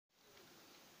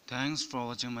Thanks for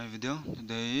watching my video.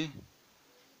 Today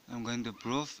I'm going to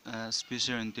prove a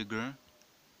special integral,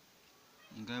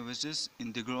 which is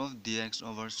integral of dx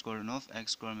over square root of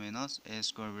x square minus a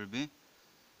square will be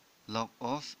log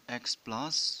of x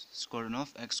plus square root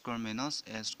of x square minus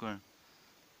a square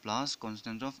plus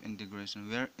constant of integration,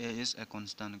 where a is a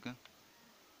constant.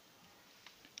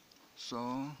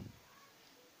 So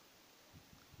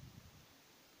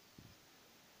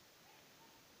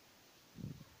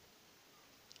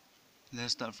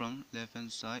let's start from left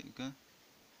hand side.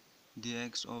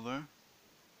 Dx over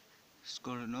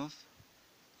square root of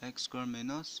x square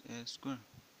minus a square.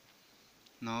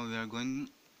 Now we are going,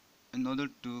 in order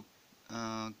to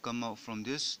come out from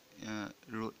this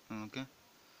root,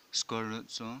 square root.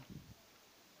 So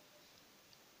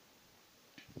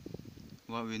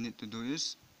what we need to do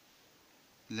is,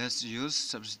 let's use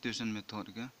substitution method.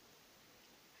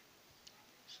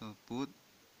 So put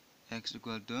x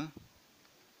equal to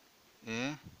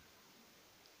a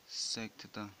sec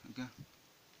theta.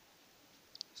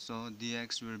 So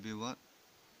dx will be what?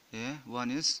 One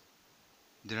is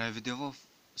derivative of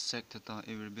sec theta.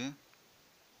 It will be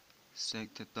sec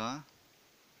theta,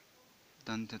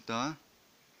 tan theta,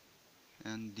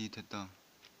 and d theta.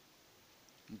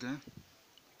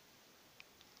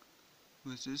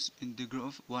 Which is integral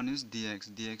of one is dx.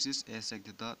 Dx is a sec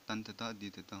theta, tan theta, d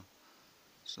theta.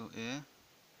 So a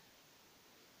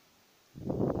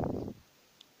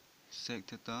sec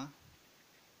theta,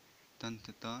 tan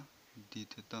theta, d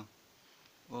theta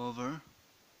over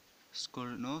square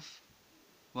root of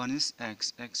one is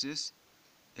x. X is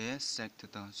a sec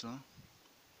theta. So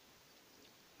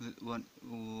what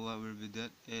will be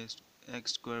that?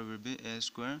 X square will be a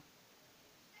square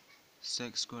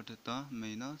sec square theta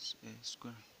minus a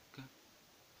square.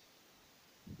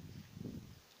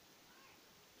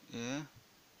 A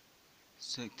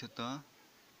sec theta,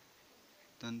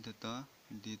 tan theta,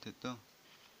 d theta.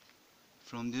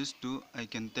 From these two, I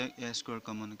can take a square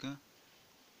common.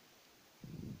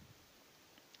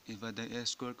 If I take a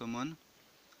square common,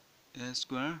 a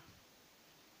square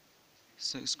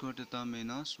sec square theta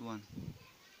minus 1.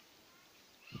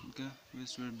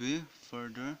 Which will be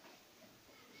further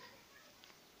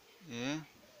a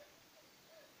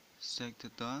sec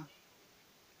theta,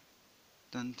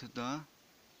 tan theta,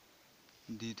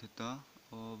 d theta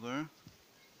over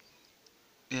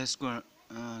a square.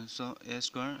 So a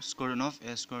square, square root of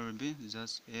a square will be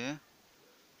just a,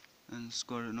 and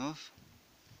square root of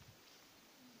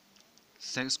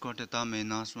sec square theta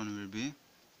minus 1 will be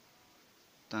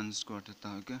tan square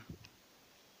theta.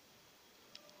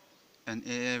 And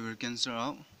a will cancel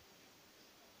out.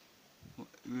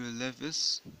 We will left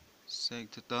is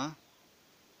sec theta,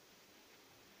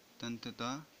 tan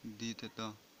theta, d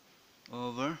theta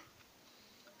over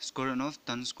square root of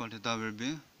tan square theta will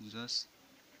be just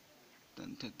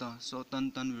tan theta. So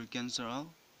tan will cancel out.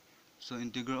 So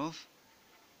integral of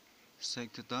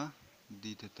sec theta,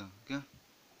 d theta.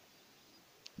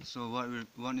 So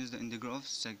what is the integral of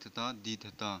sec theta, d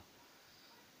theta?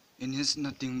 It is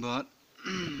nothing but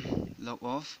log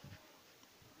of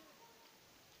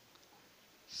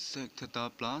sec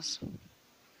theta plus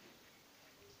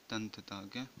tan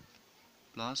theta.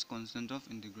 Plus constant of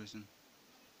integration.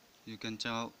 You can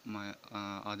check out my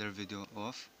other video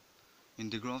of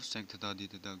integral of sec theta d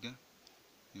theta.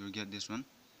 You will get this one.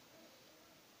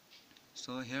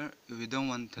 So here we don't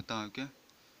want theta.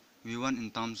 We want in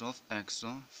terms of x.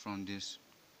 So from this,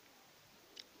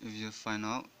 if you find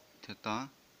out theta,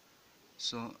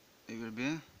 so it will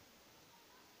be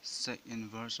sec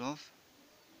inverse of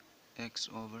x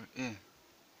over a.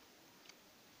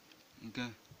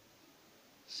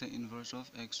 Sec inverse of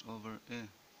x over a.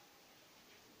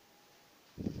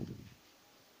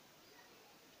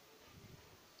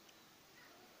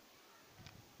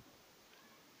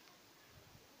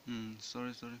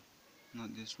 Sorry,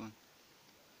 not this one.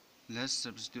 Let's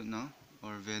substitute now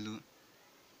our value,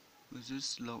 which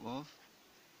is log of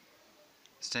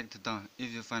sec theta.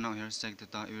 If you find out here sec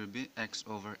theta, it will be x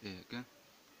over a.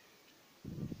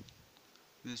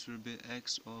 This will be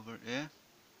x over a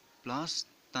plus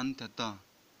tan theta.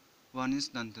 One is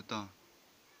tan theta.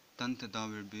 Tan theta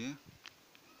will be,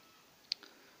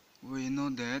 we know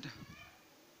that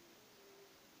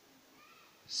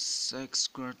sec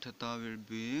square theta will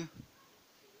be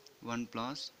 1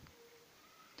 plus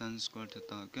tan square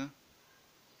theta.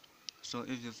 So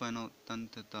if you find out tan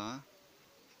theta,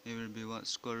 it will be what?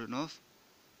 Square root of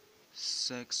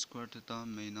sec square theta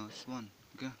minus 1.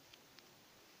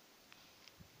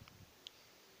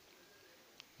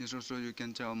 This also you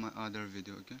can check out my other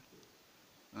video.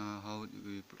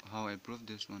 How I prove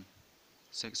this one.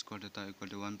 Sec square theta equal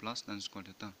to 1 plus tan square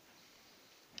theta.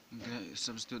 Okay,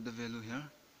 substitute the value here.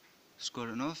 Square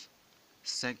root of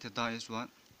sec theta is what?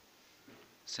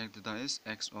 Sec theta is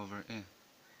x over a.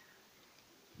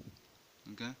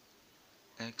 Okay,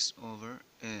 x over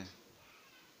a,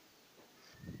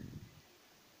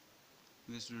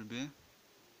 which will be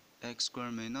x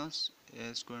square minus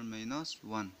a square minus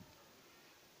 1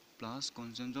 plus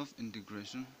constant of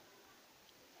integration.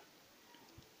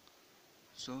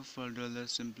 So further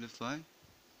let's simplify.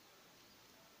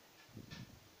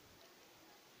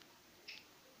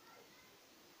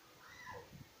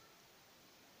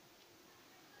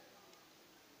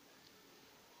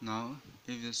 Now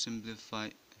if you simplify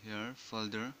here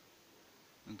further,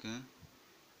 okay,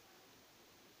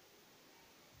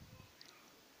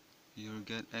 you'll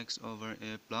get x over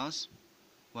a plus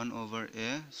 1 over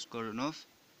a square root of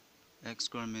x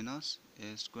square minus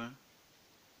a square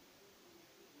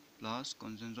plus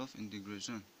constant of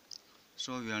integration.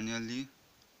 So we are nearly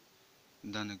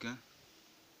done. Okay,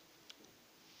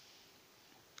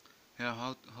 here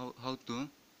how to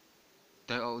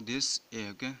take out this a.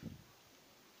 Okay,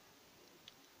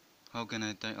 how can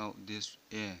I take out this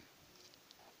a?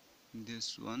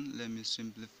 This one, let me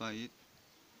simplify it.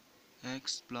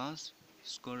 X plus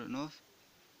square root of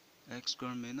x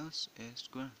square minus a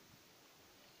square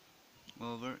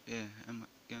over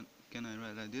a. Can I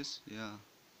write like this? Yeah.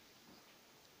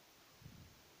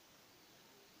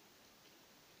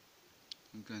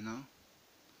 Okay, now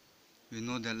we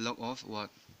know that log of what?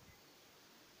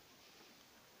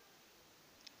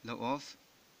 Log of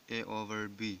a over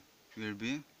b will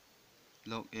be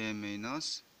log a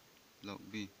minus log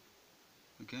b.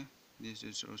 Okay, this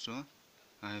is also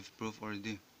I have proved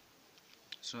already.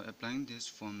 So applying this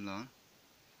formula,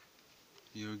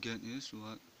 your get is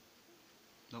what?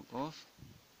 Log of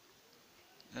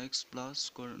x plus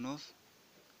square root of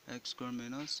x square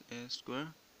minus a square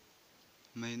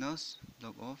minus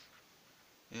log of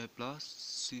a plus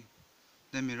c.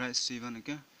 Let me write c1,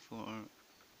 okay, for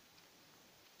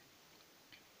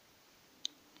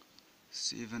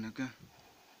c1, okay.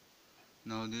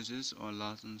 Now this is our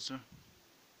last answer.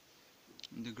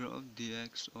 Integral of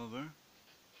dx over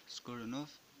square root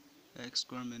of x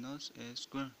square minus a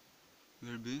square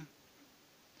will be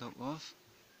log of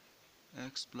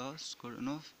x plus square root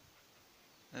of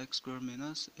x square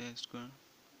minus a square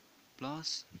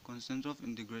plus constant of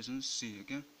integration c,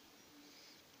 okay,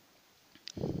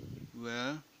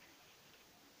 where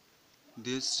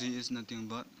this c is nothing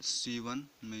but c1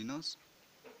 minus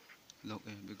log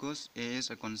a, because a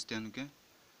is a constant, okay.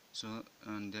 So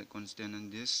that constant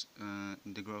and this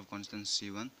integral of constant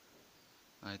c1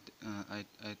 I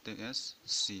take as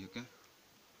c, okay.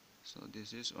 So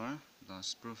this is our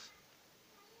last proof.